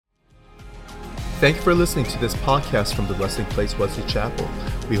Thank you for listening to this podcast from the Resting Place Wesley Chapel.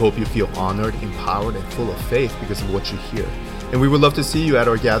 We hope you feel honored, empowered, and full of faith because of what you hear. And we would love to see you at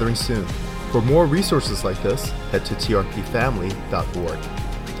our gathering soon. For more resources like this, head to trpfamily.org.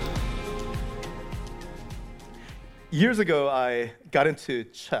 Years ago, I got into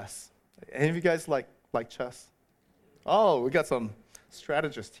chess. Any of you guys like chess? Oh, we got some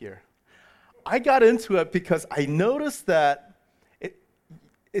strategists here. I got into it because I noticed that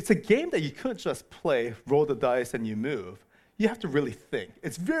it's a game that you couldn't just play, roll the dice, and you move. You have to really think.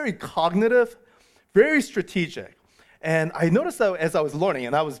 It's very cognitive, very strategic. And I noticed that as I was learning,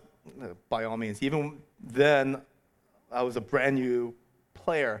 and I was, by all means, even then, I was a brand new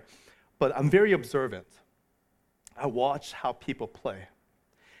player, but I'm very observant. I watch how people play.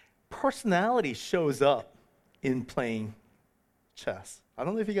 Personality shows up in playing chess. I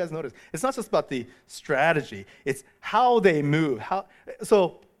don't know if you guys noticed. It's not just about the strategy. It's how they move.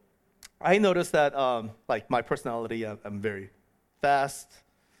 So I noticed that, my personality, I'm very fast,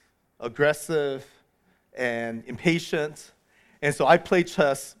 aggressive, and impatient. And so I play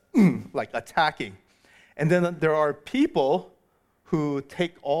chess attacking. And then there are people who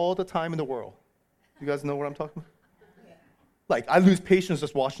take all the time in the world. You guys know what I'm talking about? I lose patience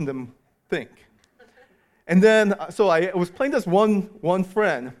just watching them think. And then, so I was playing this one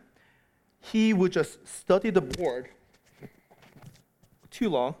friend. He would just study the board too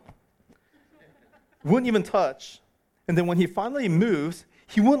long, wouldn't even touch, and then when he finally moves,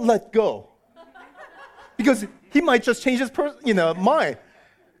 he wouldn't let go. Because he might just change his mind.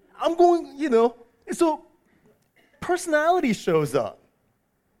 I'm going, so personality shows up.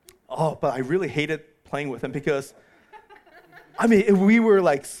 Oh, but I really hated playing with him because, we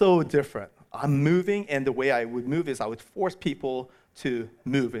were so different. I'm moving, and the way I would move is I would force people to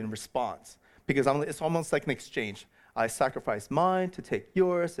move in response because it's almost like an exchange. I sacrifice mine to take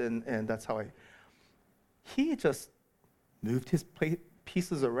yours, and that's how He just moved his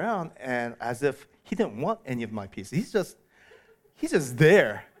pieces around, and as if he didn't want any of my pieces. He's just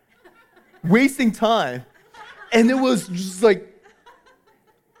there, wasting time, and it was just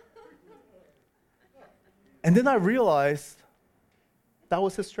And then I realized that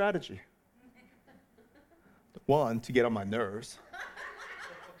was his strategy. One, to get on my nerves.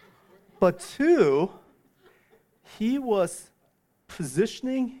 But two, he was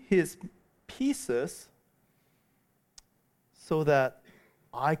positioning his pieces so that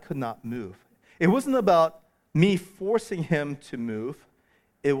I could not move. It wasn't about me forcing him to move.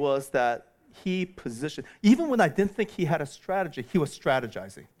 It was that he positioned. Even when I didn't think he had a strategy, he was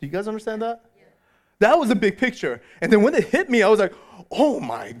strategizing. Do you guys understand that? Yeah. That was a big picture. And then when it hit me, I was like, oh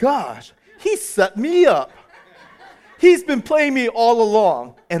my gosh, he set me up. He's been playing me all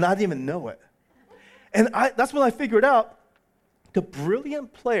along, and I didn't even know it. And that's when I figured out the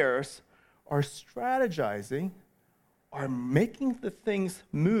brilliant players are strategizing, are making the things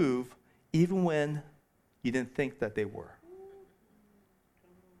move even when you didn't think that they were.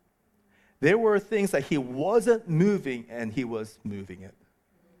 There were things that he wasn't moving, and he was moving it.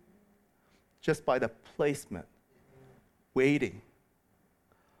 Just by the placement, waiting.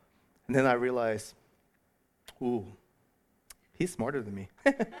 And then I realized, ooh, he's smarter than me.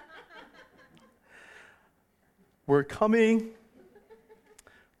 We're coming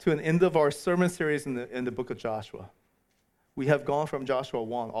to an end of our sermon series in the book of Joshua. We have gone from Joshua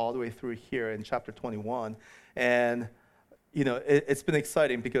 1 all the way through here in chapter 21. And, it's been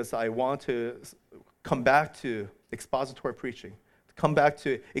exciting because I want to come back to expository preaching, come back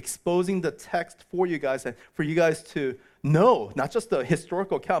to exposing the text for you guys and for you guys to know, not just the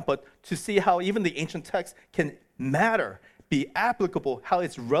historical account, but to see how even the ancient text can matter, be applicable, how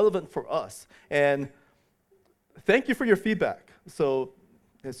it's relevant for us. And thank you for your feedback. So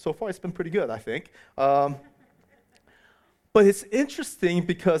far it's been pretty good, I think. But it's interesting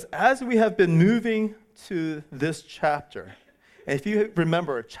because as we have been moving to this chapter, and if you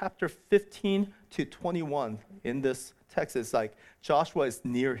remember, chapter 15 to 21 in this text is Joshua is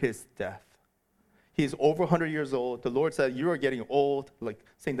near his death. He's over 100 years old. The Lord said, you are getting old,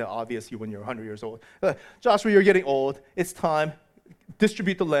 saying the obvious when you're 100 years old. Joshua, you're getting old. It's time.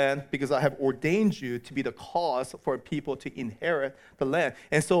 Distribute the land because I have ordained you to be the cause for people to inherit the land.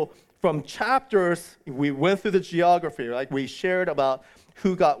 And so from chapters, we went through the geography, we shared about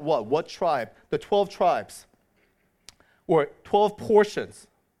who got what tribe, the 12 tribes, or 12 portions.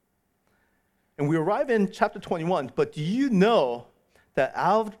 And we arrive in chapter 21, but do you know that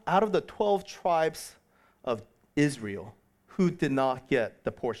out of the 12 tribes of Israel, who did not get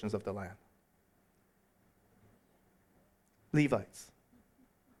the portions of the land? Levites.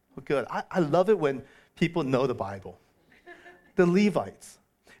 Oh, good. I love it when people know the Bible. The Levites.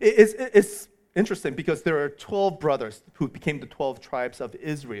 It's interesting because there are 12 brothers who became the 12 tribes of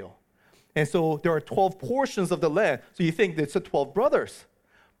Israel. And so there are 12 portions of the land. So you think it's the 12 brothers.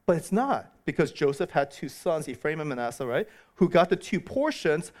 But it's not, because Joseph had 2 sons, Ephraim and Manasseh, right, who got the 2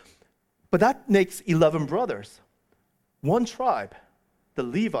 portions. But that makes 11 brothers. One tribe, the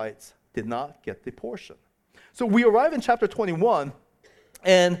Levites, did not get the portion. So we arrive in chapter 21,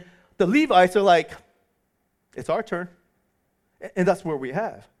 and the Levites are like, it's our turn. And that's where we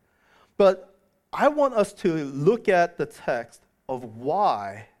have. But I want us to look at the text of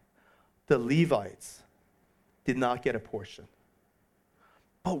why the Levites did not get a portion.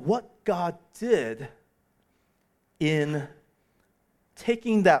 But what God did in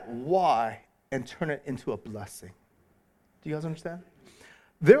taking that why and turn it into a blessing. Do you guys understand?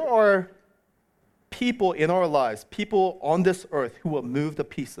 There are people in our lives, people on this earth who will move the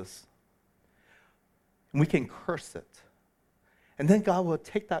pieces. And we can curse it. And then God will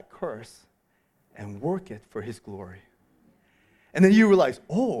take that curse and work it for his glory. And then you realize,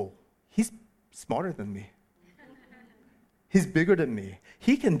 oh, he's smarter than me. He's bigger than me.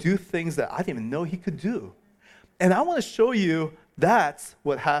 He can do things that I didn't even know he could do. And I want to show you that's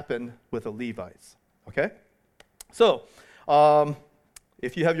what happened with the Levites. Okay? So,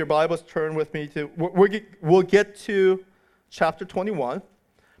 if you have your Bibles, turn with me to, we'll get to chapter 21.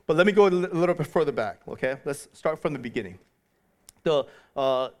 But let me go a little bit further back, okay? Let's start from the beginning.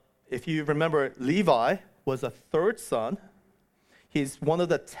 If you remember, Levi was a 3rd son. He's one of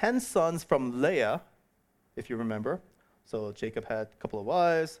the 10 sons from Leah, if you remember. So Jacob had a couple of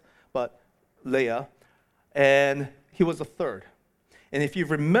wives, but Leah, and he was a 3rd. And if you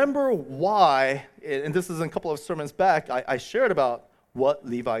remember why, and this is in a couple of sermons back, I shared about what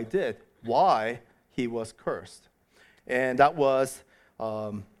Levi did, why he was cursed. And that was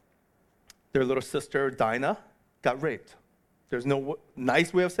their little sister, Dinah, got raped. There's no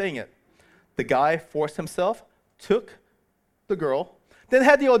nice way of saying it. The guy forced himself, took the girl, then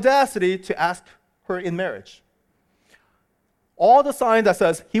had the audacity to ask her in marriage. All the sign that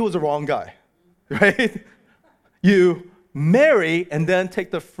says he was the wrong guy, right? You marry and then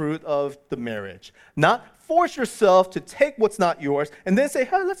take the fruit of the marriage. Not force yourself to take what's not yours and then say,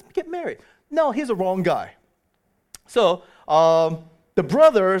 hey, let's get married. No, he's the wrong guy. So the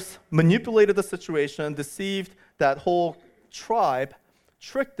brothers manipulated the situation, deceived that whole tribe,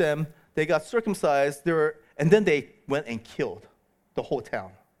 tricked them, they got circumcised, and then they went and killed the whole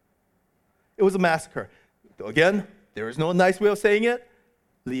town. It was a massacre. Again, there is no nice way of saying it.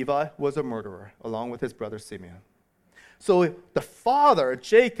 Levi was a murderer, along with his brother Simeon. So the father,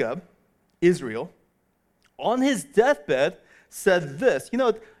 Jacob, Israel, on his deathbed said this. You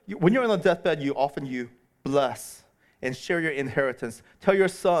know, when you're on a deathbed, you bless and share your inheritance. Tell your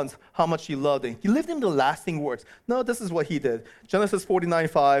sons how much you love them. He lived in the lasting words. No, this is what he did. Genesis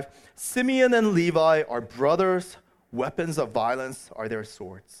 49:5. Simeon and Levi are brothers. Weapons of violence are their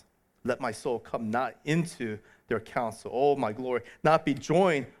swords. Let my soul come not into their counsel. Oh, my glory, not be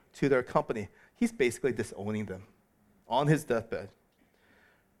joined to their company. He's basically disowning them on his deathbed.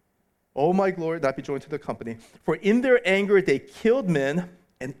 Oh, my glory, not be joined to their company. For in their anger they killed men,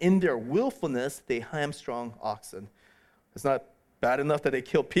 and in their willfulness they hamstrung oxen. It's not bad enough that they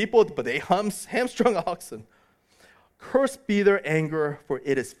killed people, but they hamstrung oxen. Cursed be their anger, for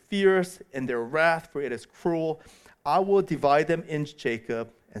it is fierce, and their wrath, for it is cruel. I will divide them in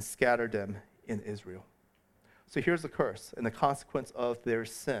Jacob and scatter them in Israel. So here's the curse and the consequence of their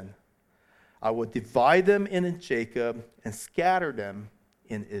sin. I will divide them in Jacob and scatter them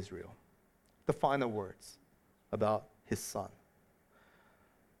in Israel. The final words about his son.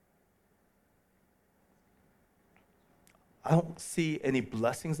 I don't see any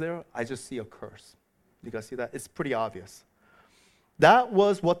blessings there. I just see a curse. You guys see that? It's pretty obvious. That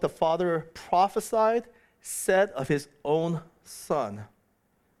was what the father prophesied, said of his own son.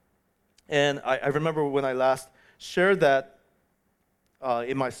 And I remember when I last shared that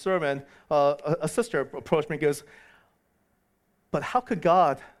in my sermon, a sister approached me and goes, but how could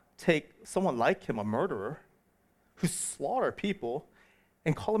God take someone like him, a murderer, who slaughtered people,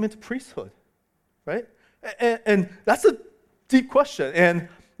 and call him into priesthood, right? And that's a deep question. And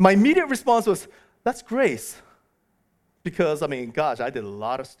my immediate response was, that's grace. Because, I mean, gosh, I did a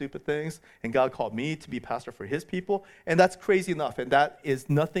lot of stupid things, and God called me to be pastor for his people, and that's crazy enough, and that is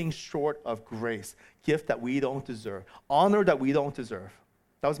nothing short of grace, gift that we don't deserve, honor that we don't deserve.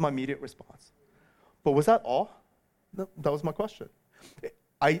 That was my immediate response. But was that all? No, that was my question.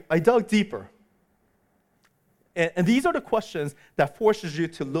 I dug deeper. And these are the questions that forces you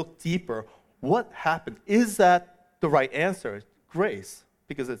to look deeper. What happened? Is that the right answer? Grace,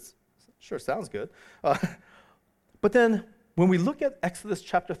 because it sure sounds good. But then when we look at Exodus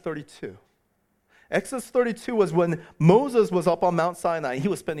chapter 32, Exodus 32 was when Moses was up on Mount Sinai. He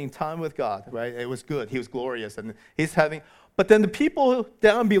was spending time with God, right? It was good. He was glorious. And but then the people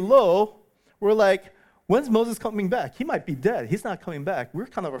down below were like, when's Moses coming back? He might be dead. He's not coming back. We're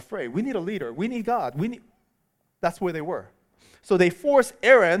kind of afraid. We need a leader. We need God. That's where they were. So they forced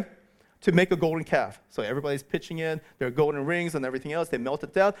Aaron to make a golden calf. So everybody's pitching in, their golden rings and everything else. They melt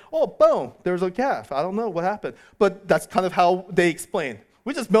it down. Oh, boom, there's a calf. I don't know what happened. But that's kind of how they explained.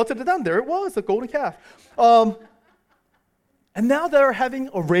 We just melted it down. There it was, a golden calf. And now they're having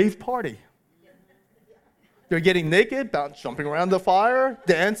a rave party. They're getting naked, jumping around the fire,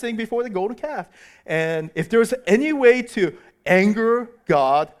 dancing before the golden calf. And if there's any way to anger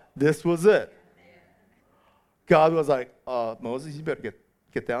God, this was it. God was like, Moses, you better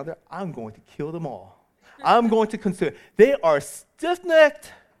get down there. I'm going to kill them all. I'm going to consider. They are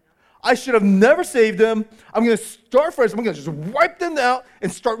stiff-necked. I should have never saved them. I'm going to start first. I'm going to just wipe them out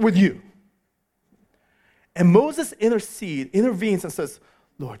and start with you. And Moses intervenes and says,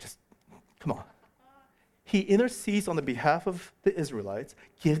 Lord, just come on. He intercedes on the behalf of the Israelites,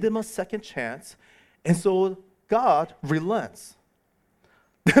 give them a second chance, and so God relents.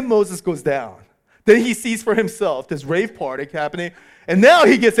 Then Moses goes down. Then he sees for himself this rave party happening, and now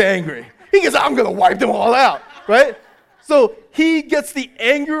he gets angry. He goes, I'm going to wipe them all out, right? So he gets the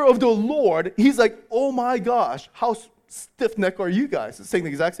anger of the Lord. He's like, oh my gosh, how stiff-necked are you guys? It's saying the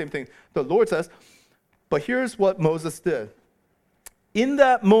exact same thing the Lord says. But here's what Moses did. In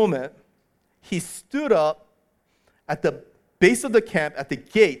that moment, he stood up at the base of the camp, at the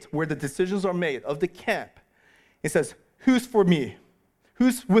gate where the decisions are made of the camp. He says, who's for me?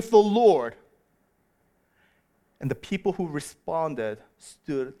 Who's with the Lord? And the people who responded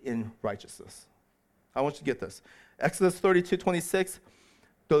stood in righteousness. I want you to get this. Exodus 32:26,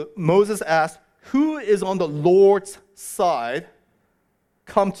 Moses asked, who is on the Lord's side?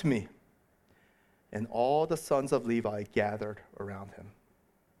 Come to me. And all the sons of Levi gathered around him.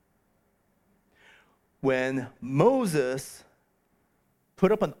 When Moses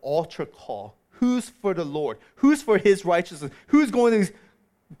put up an altar call, who's for the Lord? Who's for his righteousness? Who's going to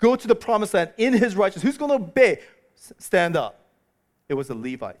go to the promised land in his righteousness? Who's going to obey? Stand up. It was the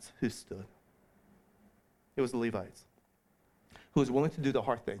Levites who stood. It was the Levites who was willing to do the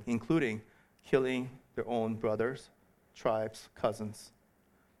hard thing, including killing their own brothers, tribes, cousins.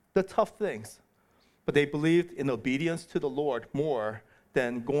 The tough things. But they believed in obedience to the Lord more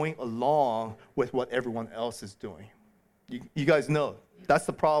than going along with what everyone else is doing. You guys know, that's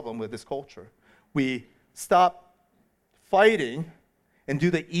the problem with this culture. We stop fighting and do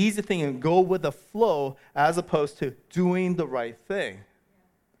the easy thing and go with the flow as opposed to doing the right thing.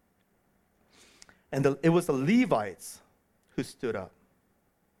 And it was the Levites who stood up.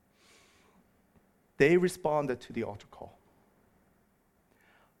 They responded to the altar call.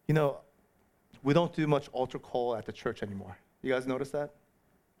 You know, we don't do much altar call at the church anymore. You guys notice that?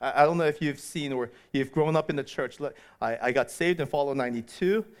 I don't know if you've seen or you've grown up in the church. I got saved in fall of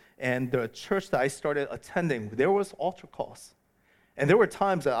 92, and the church that I started attending, there was altar calls. And there were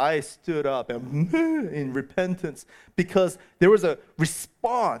times that I stood up and in repentance because there was a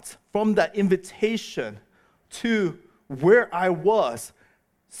response from that invitation to where I was.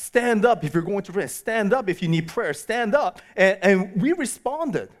 Stand up if you're going to pray. Stand up if you need prayer. Stand up. And we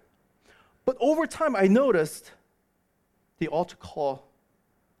responded. But over time, I noticed the altar call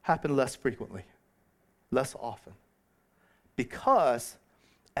happened less frequently, less often. Because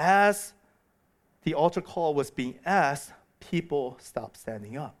as the altar call was being asked, people stopped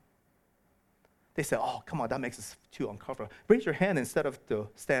standing up. They said, oh, come on, that makes us too uncomfortable. Raise your hand instead of to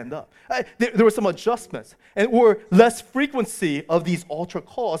stand up. There were some adjustments or less frequency of these altar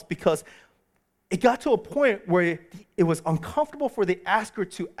calls because it got to a point where it was uncomfortable for the asker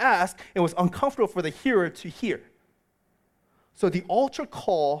to ask. It was uncomfortable for the hearer to hear. So the altar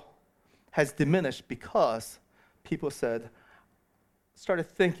call has diminished because people started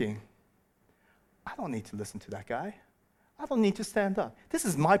thinking, I don't need to listen to that guy. I don't need to stand up. This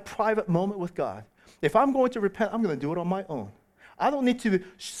is my private moment with God. If I'm going to repent, I'm going to do it on my own. I don't need to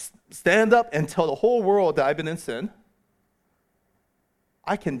stand up and tell the whole world that I've been in sin.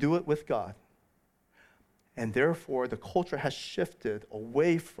 I can do it with God. And therefore, the culture has shifted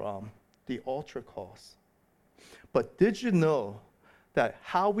away from the altar calls. But did you know that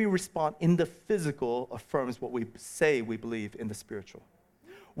how we respond in the physical affirms what we say we believe in the spiritual?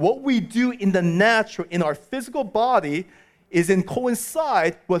 What we do in the natural, in our physical body, is in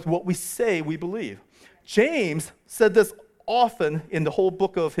coincide with what we say we believe. James said this often in the whole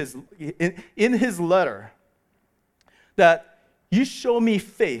book of in his letter, that you show me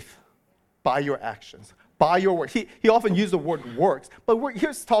faith by your actions, by your work. He often used the word works, but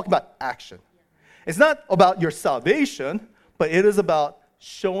here's talking about action. It's not about your salvation, but it is about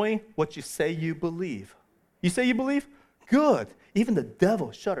showing what you say you believe. You say you believe? Good. Even the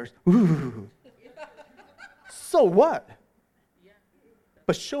devil shudders. Ooh. So what?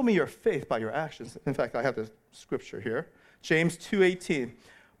 But show me your faith by your actions. In fact, I have the scripture here. James 2:18.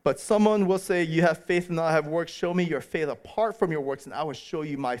 But someone will say, you have faith and not have works. Show me your faith apart from your works, and I will show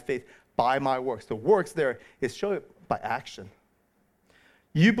you my faith by my works. The works there is show it by action.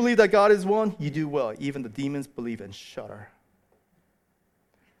 You believe that God is one, you do well. Even the demons believe and shudder.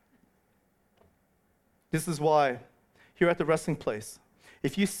 This is why here at the Wrestling Place,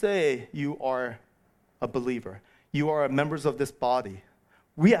 if you say you are a believer, you are members of this body,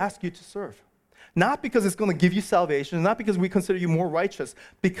 we ask you to serve. Not because it's going to give you salvation, not because we consider you more righteous,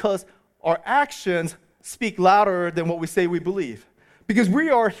 because our actions speak louder than what we say we believe. Because we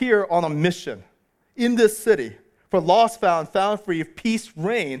are here on a mission in this city for lost found, found free, peace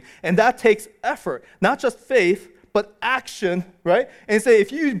reign, and that takes effort, not just faith, but action, right? And say,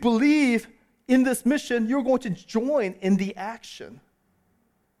 if you believe in this mission, you're going to join in the action.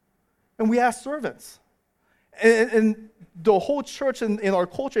 And we ask servants. And the whole church in our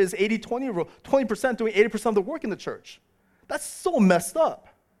culture is 80-20 rule, 20% doing 80% of the work in the church. That's so messed up.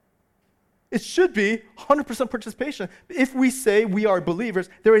 It should be 100% participation. If we say we are believers,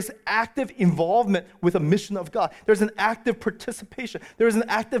 there is active involvement with a mission of God. There's an active participation. There is an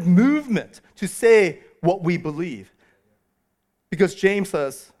active movement to say what we believe. Because James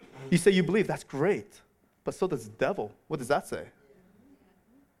says, you say you believe, that's great. But so does the devil. What does that say?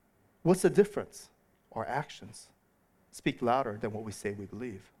 What's the difference? Our actions speak louder than what we say we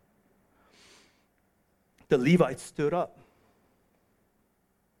believe. The Levites stood up,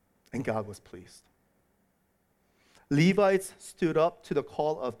 and God was pleased. Levites stood up to the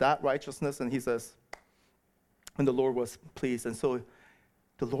call of that righteousness, and he says, and the Lord was pleased. And so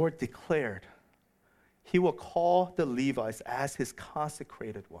the Lord declared he will call the Levites as his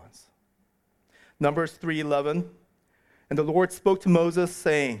consecrated ones. Numbers 3:11, and the Lord spoke to Moses,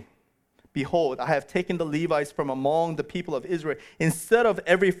 saying, behold, I have taken the Levites from among the people of Israel, instead of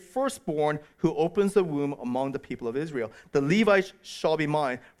every firstborn who opens the womb among the people of Israel. The Levites shall be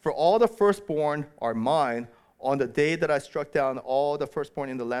mine, for all the firstborn are mine. On the day that I struck down all the firstborn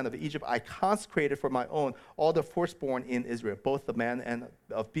in the land of Egypt, I consecrated for my own all the firstborn in Israel, both the man and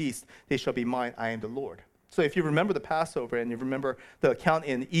of beast. They shall be mine. I am the Lord. So if you remember the Passover and you remember the account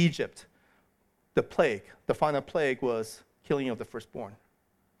in Egypt, the plague, the final plague was killing of the firstborn.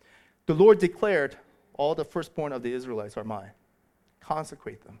 The Lord declared, all the firstborn of the Israelites are mine.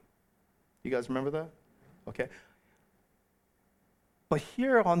 Consecrate them. You guys remember that? Okay. But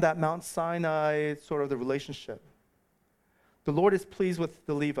here on that Mount Sinai, sort of the relationship, the Lord is pleased with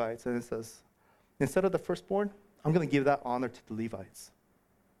the Levites, and it says, instead of the firstborn, I'm going to give that honor to the Levites.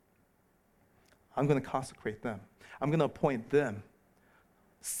 I'm going to consecrate them. I'm going to appoint them.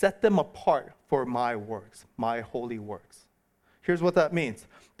 Set them apart for my works, my holy works. Here's what that means.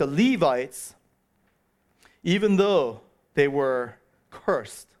 The Levites, even though they were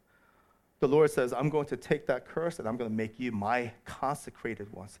cursed, the Lord says, I'm going to take that curse and I'm going to make you my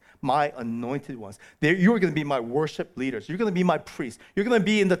consecrated ones, my anointed ones. You're going to be my worship leaders. You're going to be my priests. You're going to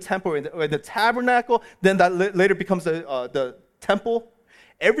be in the temple, in the tabernacle, then that later becomes the temple.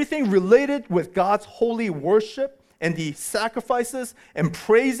 Everything related with God's holy worship and the sacrifices and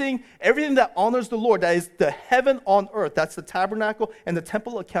praising, everything that honors the Lord, that is the heaven on earth, that's the tabernacle and the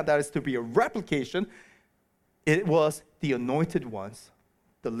temple account, that is to be a replication. It was the anointed ones,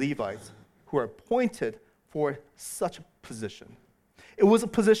 the Levites, who are appointed for such a position. It was a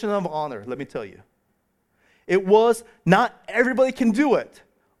position of honor, let me tell you. It was not everybody can do it.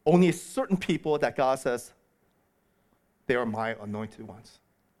 Only certain people that God says, they are my anointed ones.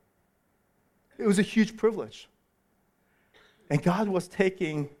 It was a huge privilege. And God was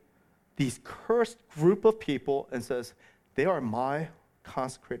taking these cursed group of people and says, they are my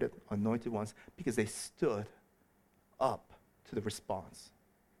consecrated, anointed ones because they stood up to the response.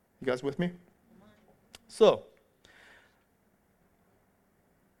 You guys with me? So,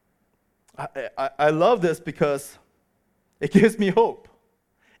 I love this because it gives me hope.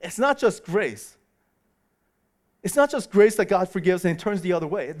 It's not just grace. It's not just grace that God forgives and turns the other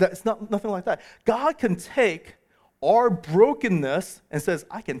way. It's nothing like that. God can take our brokenness and says,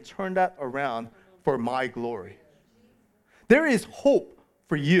 I can turn that around for my glory. There is hope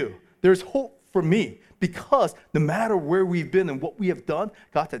for you. There's hope for me because no matter where we've been and what we have done,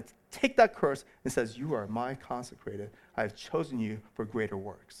 God can take that curse and says, you are my consecrated. I have chosen you for greater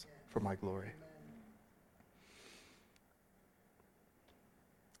works, for my glory.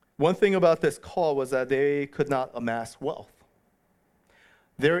 One thing about this call was that they could not amass wealth.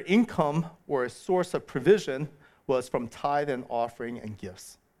 Their income or a source of provision was from tithe and offering and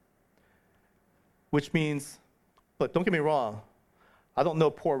gifts. Which means, but don't get me wrong, I don't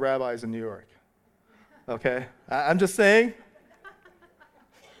know poor rabbis in New York. Okay? I'm just saying,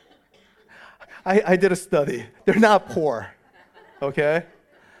 I did a study. They're not poor. Okay?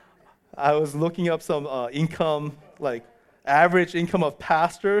 I was looking up some income, like average income of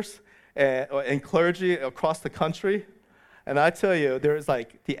pastors and clergy across the country. And I tell you, there's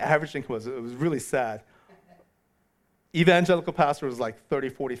like, the average income was really sad. Evangelical pastor was like 30,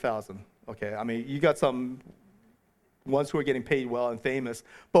 40,000. Okay, I mean, you got some ones who are getting paid well and famous,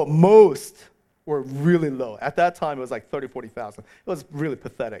 but most were really low. At that time, it was like 30, 40,000. It was really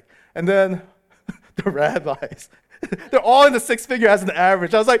pathetic. And then the rabbis, they're all in the six figure as an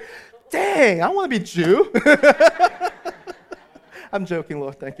average. I was like, dang, I want to be Jew. I'm joking,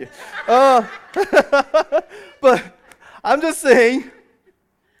 Lord, thank you. But I'm just saying,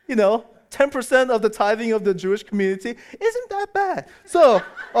 10% of the tithing of the Jewish community isn't that bad. So,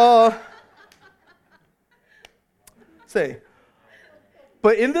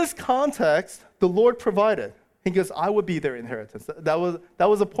 but in this context, the Lord provided. He goes, I would be their inheritance. That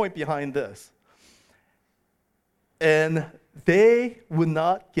was a point behind this. And they would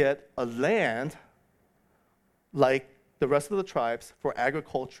not get a land like the rest of the tribes for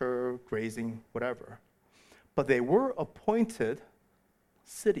agriculture, grazing, whatever. But they were appointed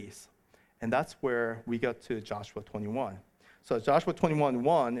cities. And that's where we got to Joshua 21. So Joshua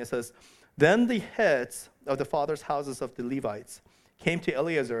 21:1, it says, Then the heads of the fathers' houses of the Levites came to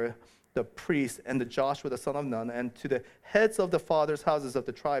Eleazar the priest and to Joshua the son of Nun and to the heads of the fathers' houses of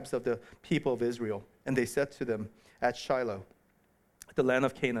the tribes of the people of Israel. And they said to them at Shiloh, the land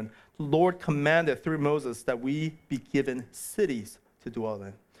of Canaan, the Lord commanded through Moses that we be given cities to dwell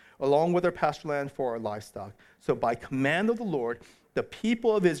in, along with our pasture land for our livestock. So by command of the Lord, the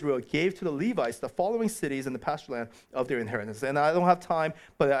people of Israel gave to the Levites the following cities in the pasture land of their inheritance. And I don't have time,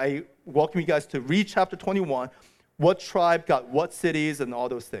 but I welcome you guys to read chapter 21, what tribe got what cities and all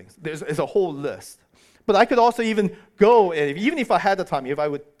those things. There's a whole list. But I could also even go, and even if I had the time, if I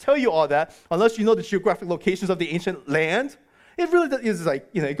would tell you all that, unless you know the geographic locations of the ancient land, it really is like,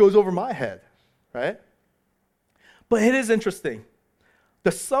 it goes over my head, right? But it is interesting.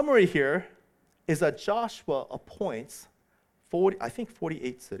 The summary here is that Joshua appoints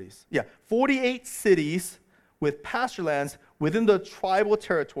 48 cities. Yeah, 48 cities with pasture lands within the tribal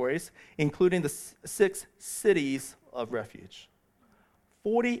territories, including the 6 cities of refuge.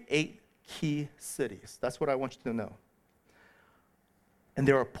 48 key cities. That's what I want you to know. And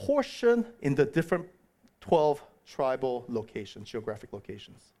they are apportioned in the different 12 tribal locations, geographic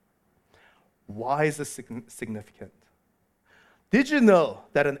locations. Why is this significant? Did you know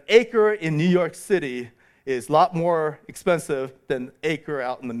that an acre in New York City is a lot more expensive than an acre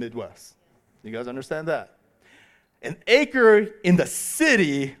out in the Midwest? You guys understand that? An acre in the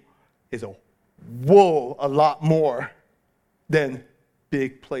city is a lot more than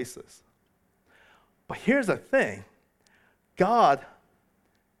big places. But here's the thing. God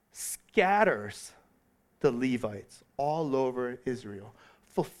scatters the Levites all over Israel,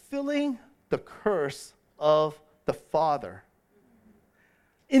 fulfilling the curse of the father.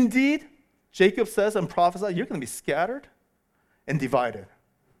 Indeed, Jacob says and prophesies, you're going to be scattered and divided.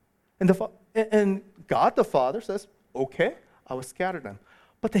 And God the Father says, okay, I will scatter them.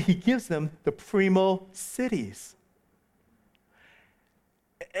 But then he gives them the primo cities.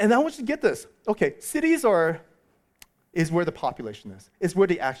 And I want you to get this. Okay, cities is where the population is where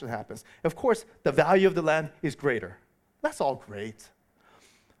the action happens. Of course, the value of the land is greater. That's all great.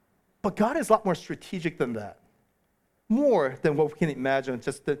 But God is a lot more strategic than that. More than what we can imagine,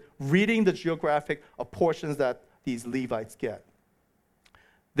 just reading the geographic portions that these Levites get.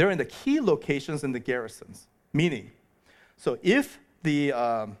 They're in the key locations in the garrisons, meaning, so if you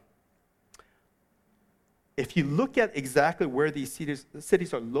look at exactly where these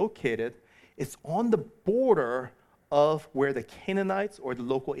cities are located, it's on the border of where the Canaanites or the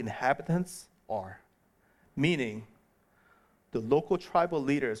local inhabitants are. Meaning, the local tribal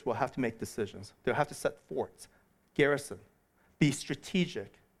leaders will have to make decisions. They'll have to set forts, garrison, be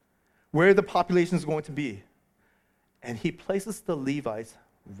strategic, where the population is going to be. And he places the Levites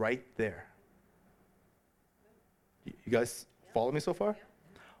right there. You guys follow me so far?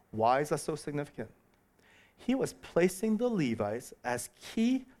 Why is that so significant? He was placing the Levites as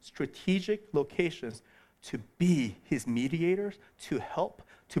key strategic locations to be his mediators, to help,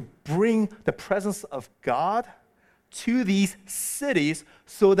 to bring the presence of God to these cities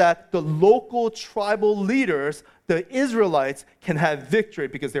so that the local tribal leaders, the Israelites, can have victory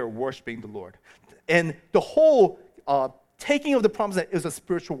because they're worshiping the Lord. And the whole taking of the promised land is a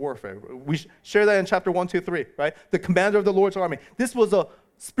spiritual warfare. We share that in chapter 1, 2, 3, right? The commander of the Lord's army. This was a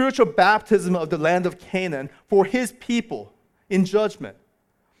spiritual baptism of the land of Canaan for his people in judgment.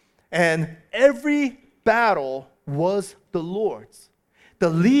 And every battle was the Lord's.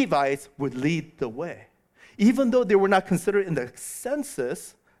 The Levites would lead the way. Even though they were not considered in the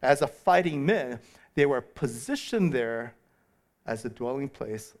census as a fighting men, they were positioned there as the dwelling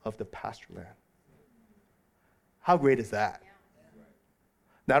place of the pasture land. How great is that?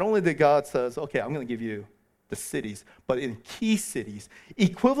 Not only did God says, okay, I'm going to give you the cities, but in key cities.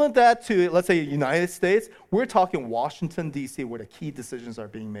 Equivalent that to, let's say, United States, we're talking Washington, D.C., where the key decisions are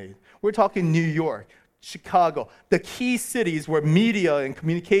being made. We're talking New York, Chicago, the key cities where media and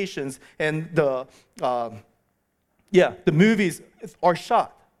communications and the movies are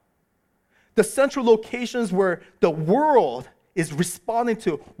shot. The central locations where the world is responding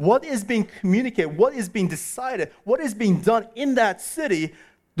to what is being communicated, what is being decided, what is being done in that city.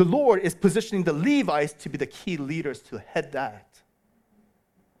 The Lord is positioning the Levites to be the key leaders to head that.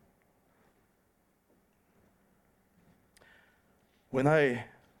 When I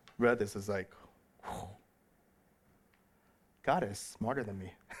read this, it's like, whew, God is smarter than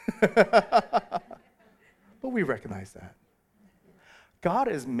me. But we recognize that. God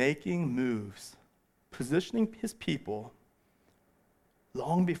is making moves, positioning his people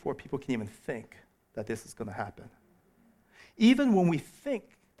long before people can even think that this is going to happen. Even when we think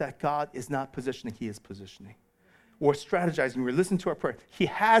that God is not positioning, he is positioning. Or strategizing, we're listening to our prayer. He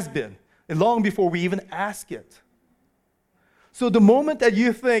has been, and long before we even ask it. So the moment that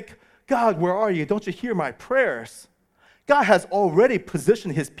you think, God, where are you? Don't you hear my prayers? God has already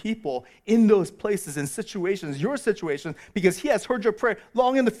positioned his people in those places and situations, your situation, because he has heard your prayer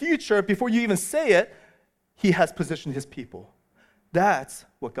long in the future before you even say it. He has positioned his people. That's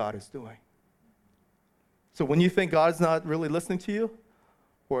what God is doing. So when you think God is not really listening to you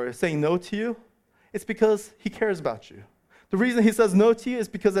or saying no to you, it's because he cares about you. The reason he says no to you is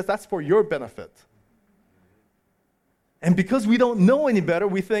because that's for your benefit. And because we don't know any better,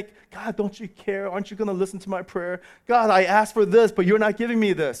 we think, God, don't you care? Aren't you going to listen to my prayer? God, I asked for this, but you're not giving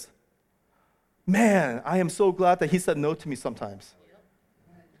me this. Man, I am so glad that he said no to me sometimes.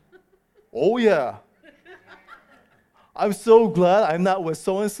 Oh, yeah. I'm so glad I'm not with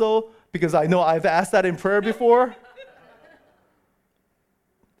so-and-so because I know I've asked that in prayer before.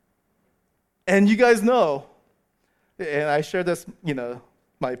 And you guys know, and I shared this,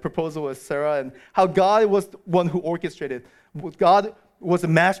 my proposal with Sarah, and how God was the one who orchestrated. God was the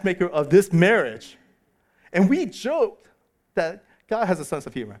matchmaker of this marriage. And we joked that God has a sense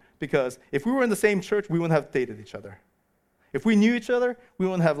of humor, because if we were in the same church, we wouldn't have dated each other. If we knew each other, we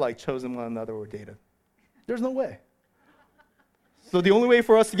wouldn't have chosen one another or dated. There's no way. So the only way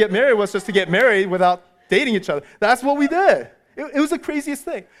for us to get married was just to get married without dating each other. That's what we did. It was the craziest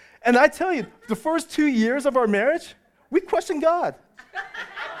thing. And I tell you, the first 2 years of our marriage, we questioned God.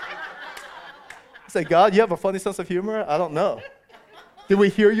 I said, God, you have a funny sense of humor? I don't know. Did we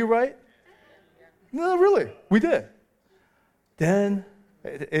hear you right? No, really, we did. Then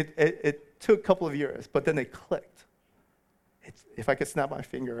it took a couple of years, but then it clicked. If I could snap my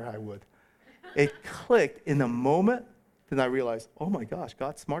finger, I would. It clicked in a moment. Then I realized, oh my gosh,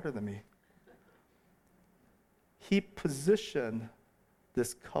 God's smarter than me. He positioned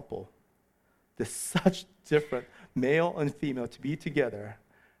this couple, this such different male and female, to be together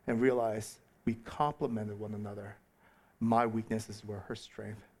and realize we complemented one another. My weaknesses were her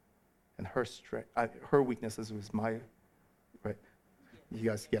strength, and her weaknesses was my, right? You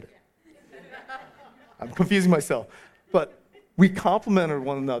guys get it. I'm confusing myself. But we complemented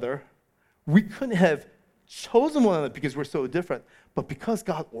one another. We couldn't have chosen one another because we're so different. But because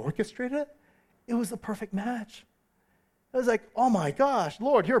God orchestrated it, it was a perfect match. It was like, oh my gosh,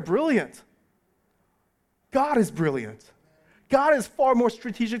 Lord, you're brilliant. God is brilliant. God is far more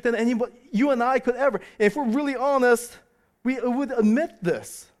strategic than anybody, you and I could ever. And if we're really honest, we would admit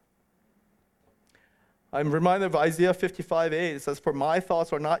this. I'm reminded of Isaiah 55:8. It says, for my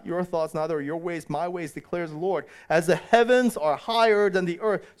thoughts are not your thoughts, neither are your ways my ways, declares the Lord. As the heavens are higher than the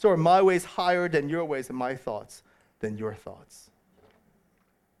earth, so are my ways higher than your ways, and my thoughts than your thoughts.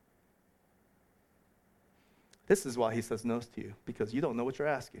 This is why he says no to you, because you don't know what you're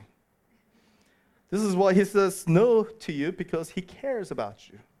asking. This is why he says no to you, because he cares about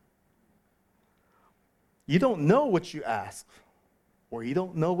you. You don't know what you ask, or you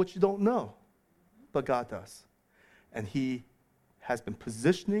don't know what you don't know, but God does. And he has been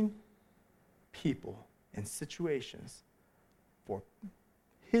positioning people in situations for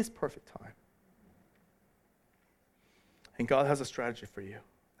his perfect time. And God has a strategy for you,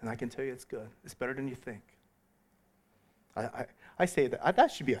 and I can tell you it's good. It's better than you think. I say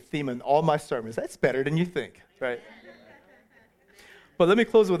that should be a theme in all my sermons. That's better than you think, right? But let me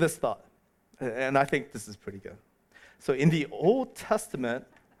close with this thought, and I think this is pretty good. So in the Old Testament,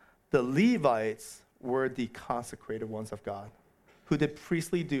 the Levites were the consecrated ones of God, who did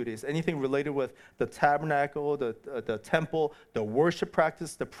priestly duties, anything related with the tabernacle, the temple, the worship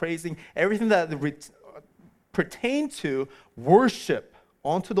practice, the praising, everything that pertained to worship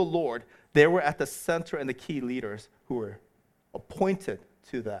unto the Lord. They were at the center and the key leaders who were appointed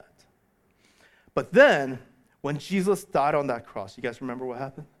to that. But then, when Jesus died on that cross, you guys remember what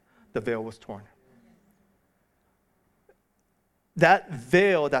happened? The veil was torn. That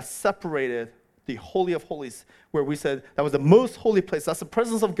veil that separated the Holy of Holies, where we said that was the most holy place, that's the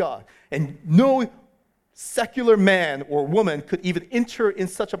presence of God, and no secular man or woman could even enter in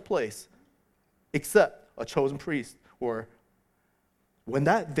such a place except a chosen priest. Or when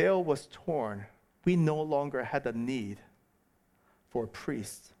that veil was torn, we no longer had the need for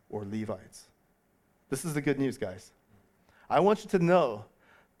priests or Levites. This is the good news, guys. I want you to know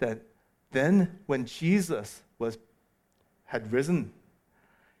that then when Jesus had risen,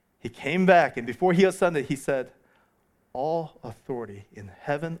 he came back, and before he ascended, he said, all authority in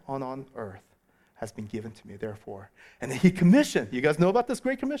heaven and on earth has been given to me, therefore. And then he commissioned, you guys know about this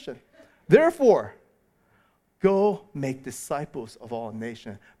great commission. Therefore, go make disciples of all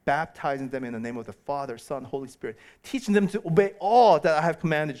nations, baptizing them in the name of the Father, Son, Holy Spirit, teaching them to obey all that I have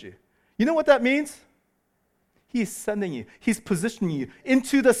commanded you. You know what that means? He's sending you. He's positioning you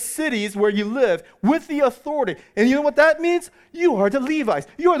into the cities where you live with the authority. And you know what that means? You are the Levites.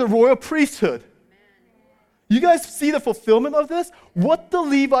 You are the royal priesthood. You guys see the fulfillment of this? What the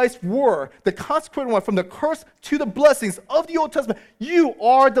Levites were, the consecrated one, from the curse to the blessings of the Old Testament, you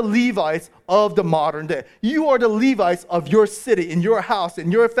are the Levites of the modern day. You are the Levites of your city, in your house,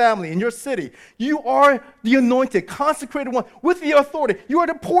 in your family, in your city. You are the anointed, consecrated one with the authority. You are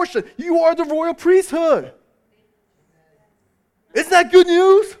the portion. You are the royal priesthood. Isn't that good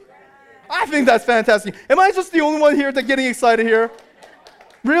news? I think that's fantastic. Am I just the only one here that's getting excited here?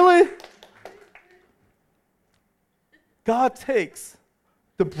 Really? God takes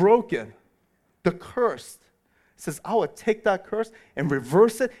the broken, the cursed, says, I will take that curse and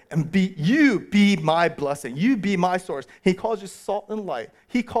reverse it and you be my blessing. You be my source. He calls you salt and light.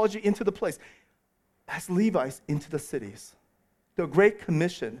 He calls you into the place as Levites into the cities. The Great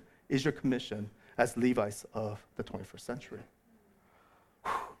Commission is your commission as Levites of the 21st century.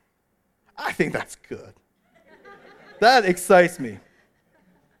 Whew. I think that's good. That excites me.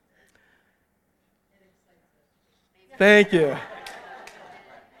 Thank you.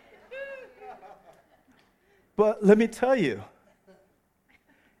 But let me tell you,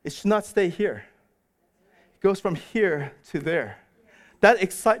 it should not stay here. It goes from here to there. That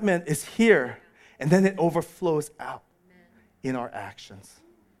excitement is here, and then it overflows out in our actions.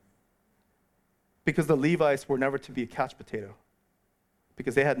 Because the Levites were never to be a couch potato,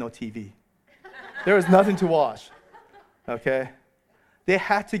 because they had no TV. There was nothing to watch, okay? They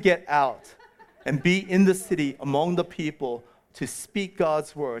had to get out and be in the city among the people to speak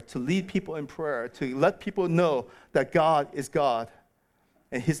God's word, to lead people in prayer, to let people know that God is God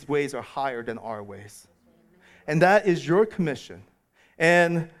and his ways are higher than our ways. And that is your commission.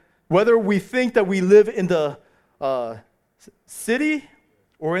 And whether we think that we live in the city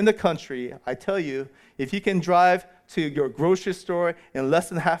or in the country, I tell you, if you can drive to your grocery store in less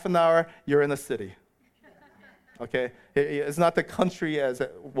than half an hour, you're in the city. Okay? It's not the country as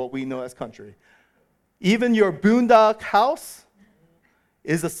what we know as country. Even your boondock house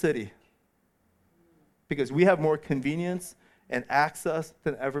is a city, because we have more convenience and access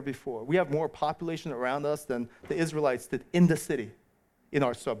than ever before. We have more population around us than the Israelites did in the city, in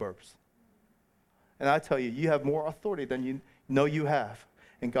our suburbs. And I tell you, you have more authority than you know you have.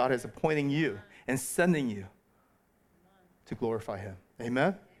 And God is appointing you and sending you to glorify him.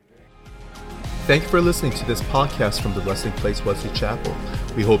 Amen? Thank you for listening to this podcast from the Resting Place Wesley Chapel.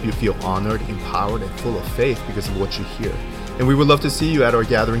 We hope you feel honored, empowered, and full of faith because of what you hear. And we would love to see you at our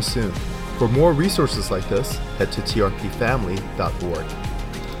gathering soon. For more resources like this, head to trpfamily.org.